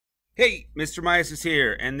Hey, Mr. Myers is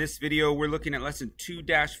here, and this video we're looking at lesson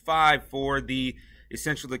 2-5 for the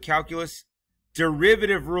Essential to Calculus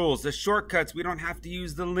Derivative Rules, the shortcuts. We don't have to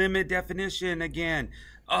use the limit definition again.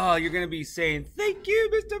 Oh, you're going to be saying, thank you,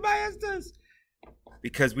 Mr. Myers,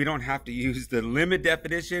 because we don't have to use the limit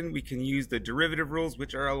definition. We can use the derivative rules,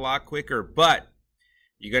 which are a lot quicker, but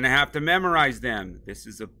you're going to have to memorize them. This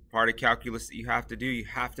is a part of calculus that you have to do. You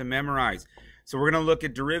have to memorize. So we're going to look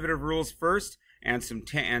at derivative rules first, and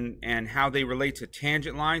and how they relate to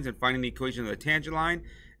tangent lines and finding the equation of the tangent line.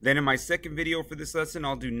 Then in my second video for this lesson,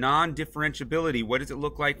 I'll do non-differentiability. What does it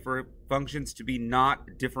look like for functions to be not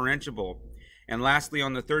differentiable? And lastly,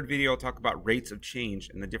 on the third video, I'll talk about rates of change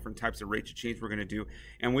and the different types of rates of change we're going to do,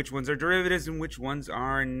 and which ones are derivatives and which ones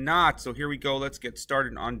are not. So here we go. Let's get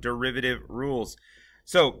started on derivative rules.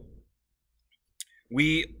 So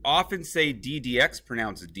we often say d dx,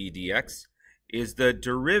 pronounced d dx, is the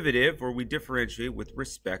derivative, or we differentiate with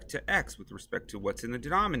respect to x, with respect to what's in the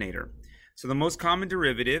denominator. So the most common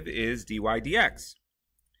derivative is dy dx.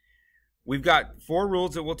 We've got four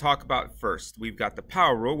rules that we'll talk about first. We've got the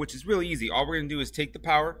power rule, which is really easy. All we're going to do is take the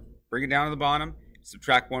power, bring it down to the bottom,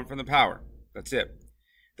 subtract 1 from the power. That's it.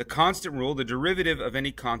 The constant rule, the derivative of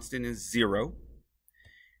any constant is 0.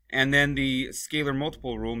 And then the scalar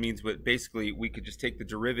multiple rule means what basically we could just take the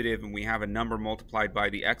derivative and we have a number multiplied by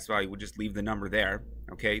the x value. We'll just leave the number there,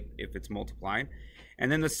 okay, if it's multiplied.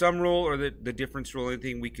 And then the sum rule, or the difference rule,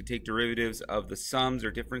 anything, we could take derivatives of the sums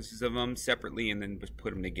or differences of them separately and then just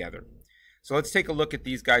put them together. So let's take a look at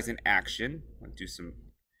these guys in action. Let's do some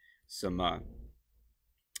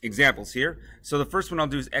examples here. So the first one I'll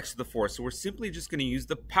do is x to the 4th. So we're simply just going to use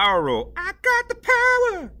the power rule. I got the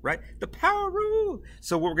power, right? The power rule.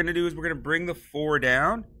 So what we're going to do is we're going to bring the 4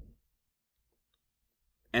 down,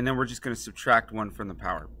 and then we're just going to subtract 1 from the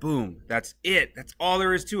power. Boom. That's it. That's all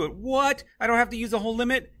there is to it. What? I don't have to use the whole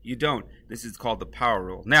limit? You don't. This is called the power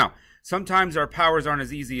rule. Now, sometimes our powers aren't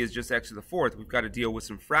as easy as just x to the 4th. We've got to deal with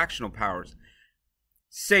some fractional powers.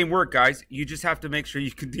 Same work, guys. You just have to make sure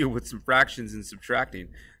you can deal with some fractions and subtracting.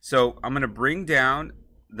 So I'm going to bring down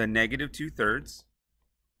the negative 2/3.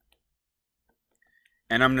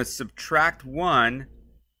 And I'm going to subtract 1. I'm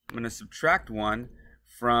going to subtract 1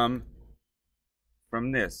 from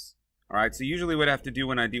this. All right. So usually what I have to do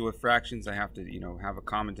when I deal with fractions, I have to, have a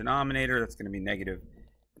common denominator. That's going to be negative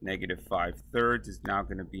 5/3 is now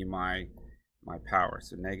going to be my power.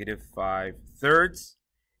 So negative 5/3.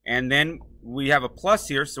 And then we have a plus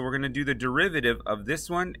here, so we're going to do the derivative of this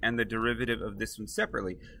one and the derivative of this one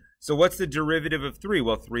separately. So what's the derivative of 3?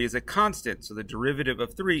 Well, 3 is a constant, so the derivative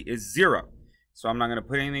of 3 is 0. So I'm not going to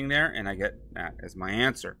put anything there, and I get that as my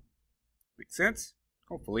answer. Make sense?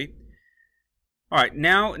 Hopefully. All right,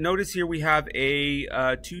 now notice here we have a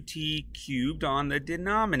 2t cubed on the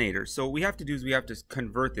denominator. So what we have to do is we have to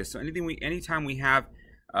convert this. So anytime we have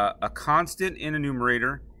a constant in a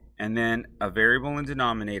numerator and then a variable in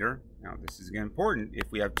denominator. Now this is important.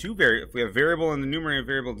 If we have variable in the numerator and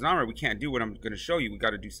variable in the denominator, we can't do what I'm going to show you. We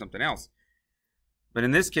got to do something else. But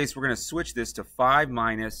in this case, we're going to switch this to 5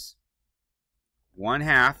 minus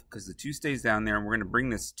 1/2 because the 2 stays down there, and we're going to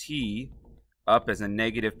bring this t up as a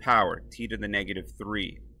negative power, t to the negative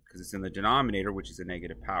 3, because it's in the denominator, which is a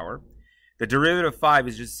negative power. The derivative of 5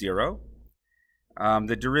 is just 0.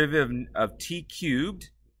 The derivative of t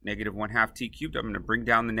cubed, negative 1/2 t cubed, I'm going to bring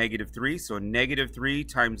down the negative 3. So negative 3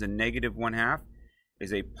 times a negative 1/2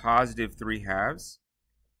 is a positive 3/2.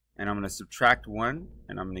 And I'm going to subtract 1,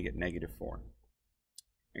 and I'm going to get negative 4.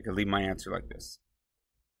 I can leave my answer like this.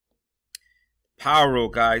 Power rule,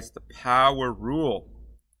 guys. The power rule.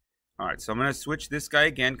 All right, so I'm going to switch this guy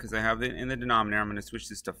again because I have it in the denominator. I'm going to switch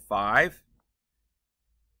this to 5.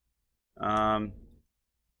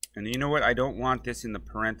 And you know what? I don't want this in the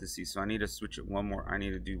parentheses, so I need to switch it one more. I need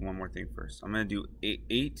to do one more thing first. I'm going to do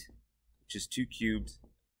 8, which is 2 cubed,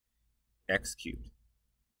 x cubed.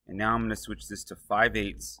 And now I'm going to switch this to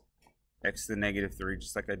 5/8, x to the negative 3,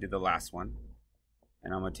 just like I did the last one.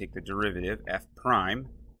 And I'm going to take the derivative, f prime,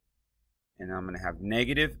 and I'm going to have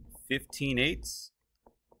negative 15/8,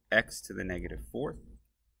 x to the negative 4th.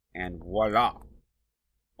 And voila,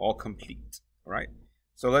 all complete. All right.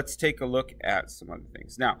 So let's take a look at some other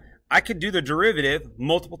things. Now, I could do the derivative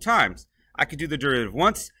multiple times. I could do the derivative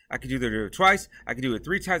once. I could do the derivative twice. I could do it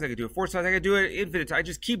 3 times. I could do it 4 times. I could do it infinite times. I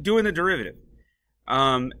just keep doing the derivative.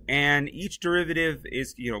 And each derivative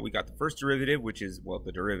is, we got the first derivative, which is, well,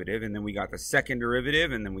 the derivative. And then we got the second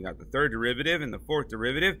derivative. And then we got the third derivative and the fourth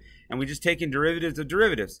derivative. And we just take in derivatives of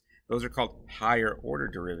derivatives. Those are called higher order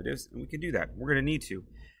derivatives. And we can do that. We're going to need to.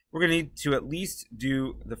 We're going to need to at least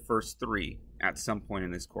do the first 3 at some point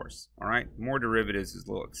in this course. All right, more derivatives is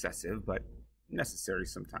a little excessive, but necessary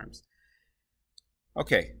sometimes.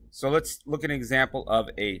 Okay, so let's look at an example of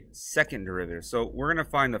a second derivative. So we're going to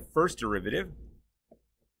find the first derivative,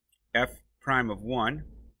 f prime of 1,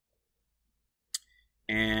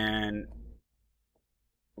 and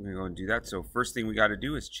we're going to go and do that. So first thing we got to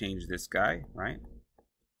do is change this guy, right?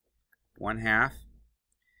 1/2.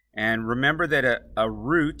 And remember that a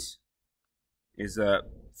root is a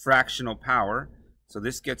fractional power. So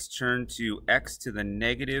this gets turned to x to the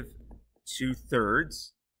negative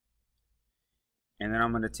 2/3. And then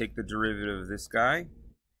I'm going to take the derivative of this guy,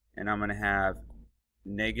 and I'm going to have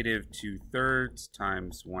negative 2/3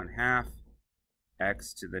 times 1/2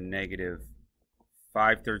 x to the negative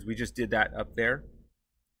 5/3. We just did that up there.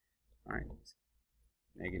 All right,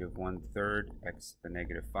 negative 1/3 x to the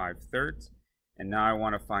negative 5/3. And now I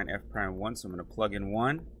want to find f prime 1, so I'm going to plug in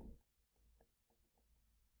 1.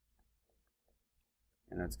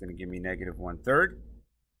 And that's going to give me negative 1/3.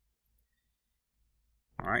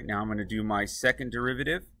 All right, now I'm going to do my second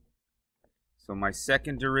derivative. So my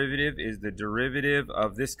second derivative is the derivative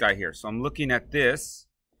of this guy here. So I'm looking at this,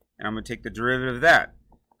 and I'm going to take the derivative of that.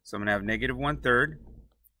 So I'm going to have negative 1/3,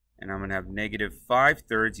 and I'm going to have negative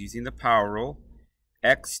 5/3 using the power rule,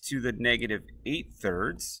 x to the negative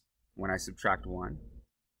 8/3 when I subtract 1,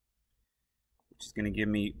 which is going to give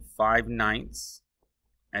me 5/9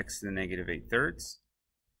 x to the negative 8/3.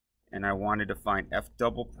 And I wanted to find f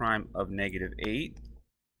double prime of negative 8.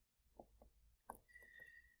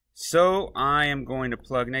 So I am going to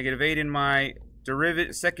plug negative 8 in my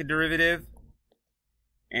second derivative,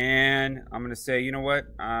 and I'm going to say, you know what,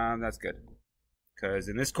 that's good. Because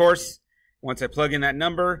in this course, once I plug in that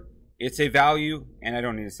number, it's a value, and I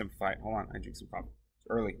don't need to simplify it. Hold on, I drink some coffee. It's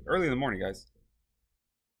early in the morning, guys.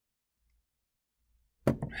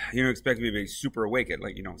 You don't expect me to be super awake at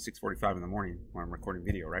 6:45 in the morning when I'm recording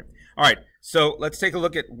video, right? All right, so let's take a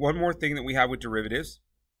look at one more thing that we have with derivatives.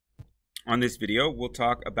 On this video, we'll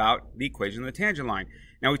talk about the equation of the tangent line.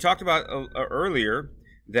 Now, we talked about earlier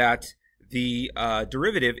that the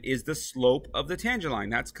derivative is the slope of the tangent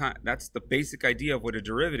line. That's the basic idea of what a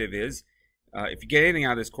derivative is. If you get anything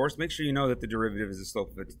out of this course, make sure you know that the derivative is the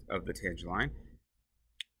slope of the tangent line.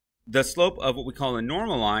 The slope of what we call a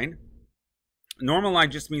normal line. Normal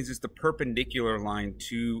line just means it's the perpendicular line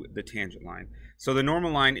to the tangent line. So the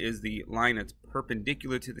normal line is the line that's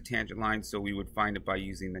perpendicular to the tangent line, so we would find it by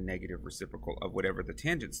using the negative reciprocal of whatever the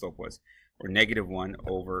tangent slope was, or negative 1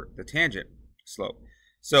 over the tangent slope.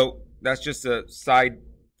 So that's just a side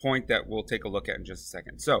point that we'll take a look at in just a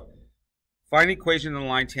second. So find the equation of the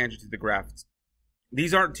line tangent to the graph.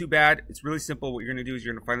 These aren't too bad. It's really simple. What you're going to do is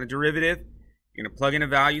you're going to find the derivative. You're going to plug in a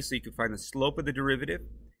value so you can find the slope of the derivative.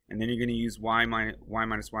 And then you're going to use y minus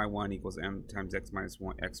y1 equals m times x minus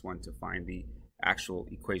x1 to find the actual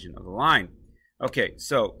equation of the line. Okay,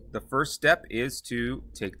 so the first step is to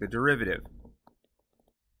take the derivative.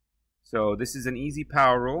 So this is an easy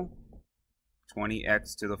power rule.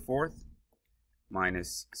 20x to the 4th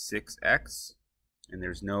minus 6x. And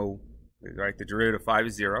there's no, right, the derivative of 5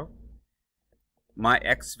 is 0. My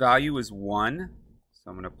x value is 1. So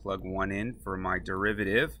I'm going to plug 1 in for my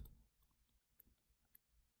derivative.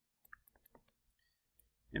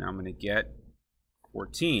 And I'm going to get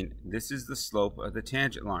 14. This is the slope of the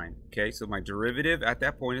tangent line. Okay, so my derivative at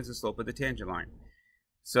that point is the slope of the tangent line.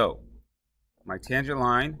 So my tangent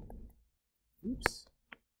line,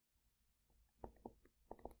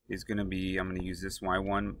 is going to be, I'm going to use this y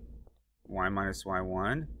minus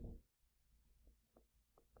y1.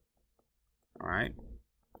 All right.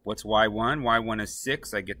 What's y1? y1 is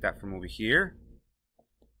 6. I get that from over here.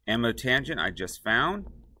 M of tangent I just found.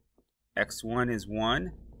 x1 is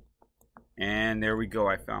 1. And there we go.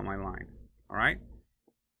 I found my line. All right.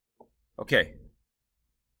 Okay.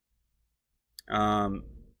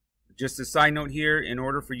 Just a side note here, in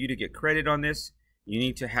order for you to get credit on this, you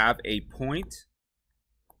need to have a point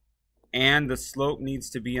and the slope needs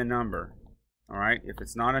to be a number. All right. If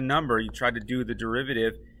it's not a number, you try to do the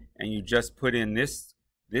derivative and you just put in this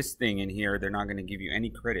thing in here, they're not going to give you any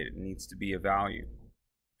credit. It needs to be a value.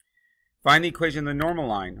 Find the equation of the normal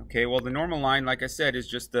line. Okay, well, the normal line, like I said, is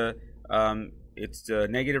just it's the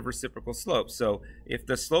negative reciprocal slope. So if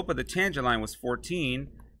the slope of the tangent line was 14,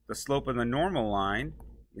 the slope of the normal line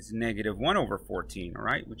is negative 1 over 14. All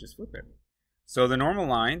right, we just flip it. So the normal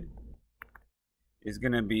line is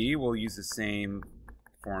going to be, we'll use the same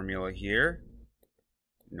formula here,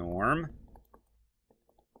 norm.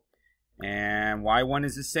 And y1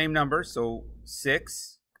 is the same number, so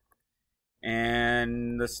 6.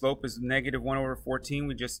 And the slope is negative 1 over 14.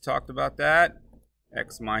 We just talked about that.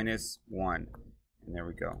 X minus 1. And there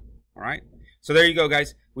we go. All right. So there you go,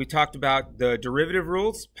 guys. We talked about the derivative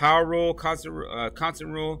rules: power rule, constant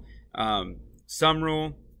rule, sum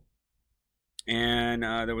rule, and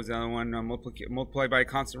there was another one, multiply by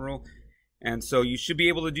constant rule. And so you should be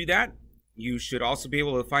able to do that. You should also be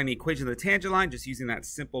able to find the equation of the tangent line just using that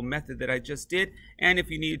simple method that I just did. And if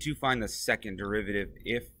you needed to, find the second derivative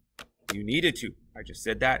if you needed to. I just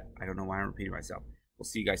said that. I don't know why I'm repeating myself. We'll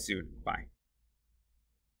see you guys soon. Bye.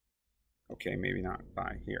 Okay, maybe not.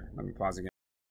 Bye. Here, let me pause again.